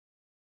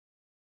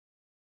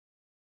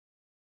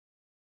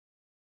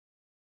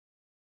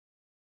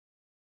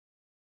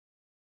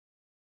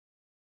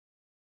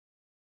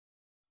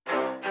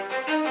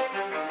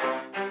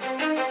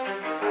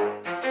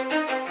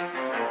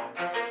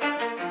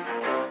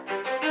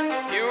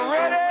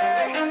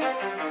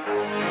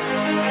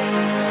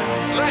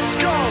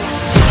Let's go.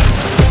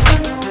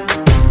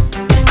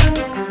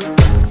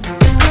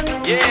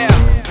 Yeah.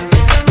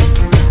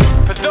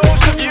 For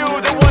those of you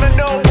that wanna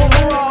know what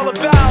we're all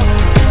about,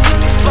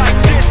 it's like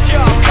this,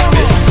 y'all.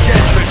 This is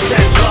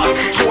 10% luck,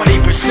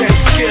 20%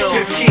 skill,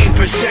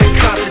 15%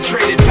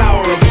 concentrated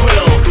power of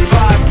will,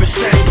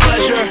 5%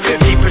 pleasure,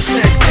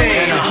 50%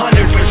 pain, and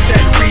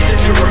 100% reason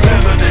to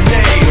remember the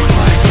name.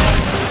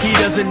 He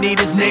doesn't need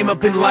his name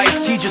up in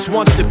lights, he just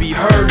wants to be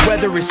heard,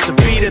 whether it's the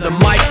beat of the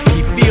mic.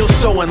 He feels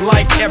so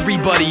unlike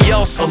everybody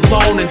else,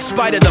 alone, in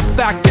spite of the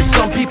fact that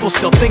some people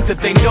still think that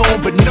they know.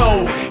 But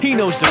no, he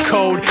knows the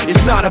code.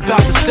 It's not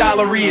about the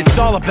salary, it's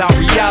all about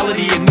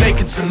reality and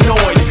making some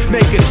noise,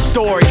 making a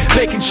story,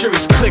 making sure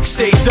his click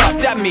stays up.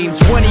 That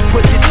means when he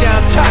puts it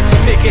down, Todd's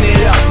picking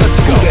it up. Let's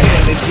go. Who the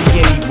hell is he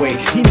anyway?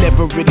 He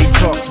never really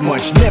talks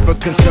much, never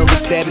concerned with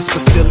status,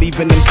 but still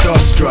even him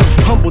starstruck.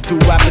 Humble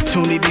through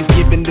opportunities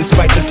given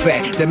despite the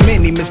fact that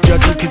many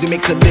misjudge him cause he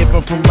makes a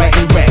living from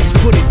writing raps.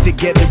 Put it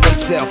together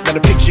himself, now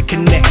the picture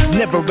connects,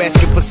 never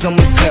asking for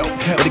someone's help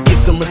or to get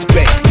some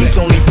respect. He's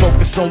only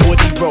focused on what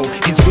he wrote,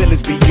 his will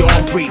is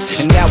beyond reach,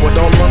 and now it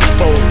all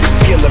unfolds, the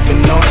skill of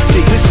an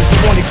artist. This is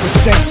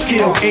 20%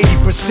 skill,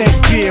 80%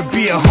 fear,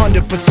 be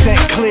 100%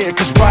 clear,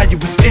 cause Ryu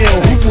was ill.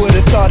 Who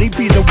would've thought he'd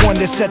be the one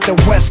that set the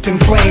West in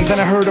flames?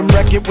 And I heard him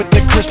wreck it with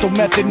the crystal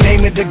method,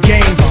 name of the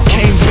game.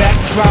 Came back,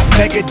 dropped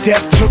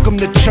Megadeth, took him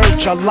to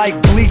church. I like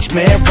Bleach,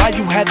 man.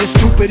 Ryu had the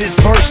stupidest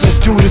verse, this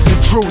dude is the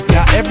truth.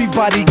 Now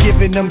everybody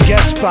giving them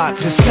guest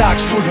spots and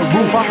stocks through the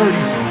roof. I heard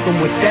he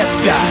f***ing with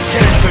S.C. This is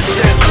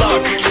 10%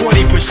 luck,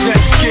 20%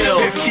 skill,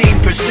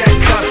 15%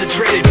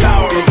 concentrated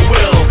power of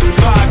will,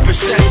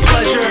 5%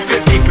 pleasure,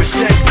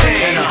 50%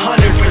 pain, and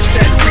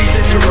 100%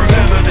 reason to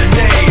remember the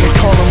name. They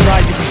call him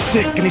Ryu, he's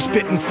sick and he's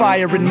spitting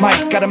fire and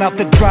Mike got him out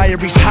the dryer,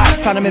 he's hot.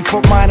 Found him in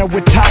Fort Minor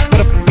with Top,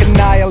 but a f***ing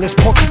nihilist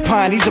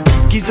porcupine. He's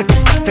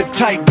the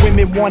type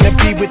women wanna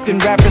be with,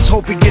 and rappers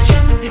hope he gets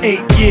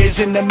 8 years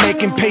in the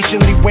making,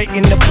 patiently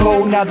waiting to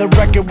blow. Now the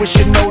record with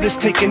your notice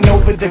taking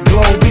over the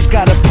globe. He's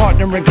got a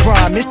partner in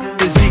crime, his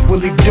is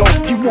equally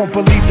dope. You won't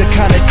believe the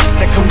kind of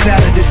that comes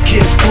out of this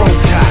kid's throat.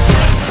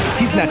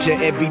 He's not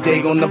your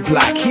everyday on the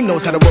block. He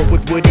knows how to work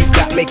with what he's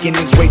got, making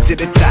his way to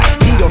the top.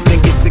 He often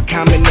gets a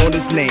comment on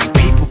his name.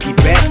 People keep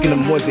asking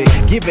him, was it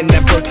given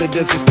that birth or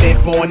does it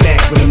stand for an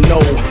acronym? No,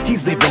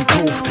 he's living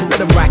proof.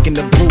 Let him rock in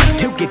the booth.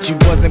 He'll get you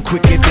buzzing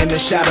quicker than a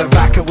shot of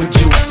vodka with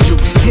juice.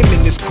 Him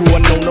and his crew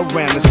are known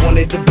around as one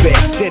of the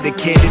best,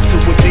 dedicated to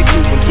what they do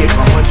and give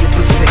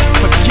 100%.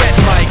 Forget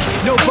Mike,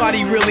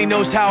 nobody really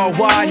knows how or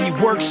why he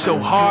works so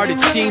hard.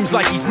 It seems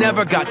like he's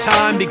never got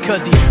time,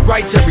 because he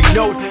writes every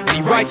note and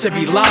he writes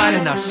every line.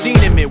 And I've seen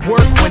him at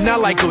work when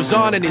that light goes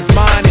on in his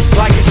mind. It's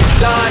like a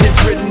design is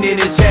written in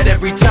his head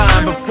every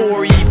time,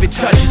 before he even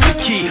touches a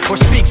key or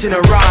speaks in a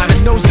rhyme.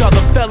 And those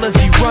other fellas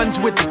he runs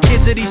with, the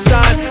kids that he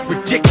signed,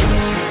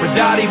 ridiculous,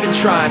 without even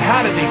trying.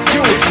 How do they do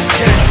it? This is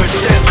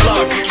 10%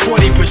 luck,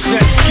 20%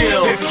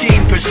 skill,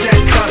 15%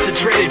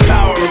 concentrated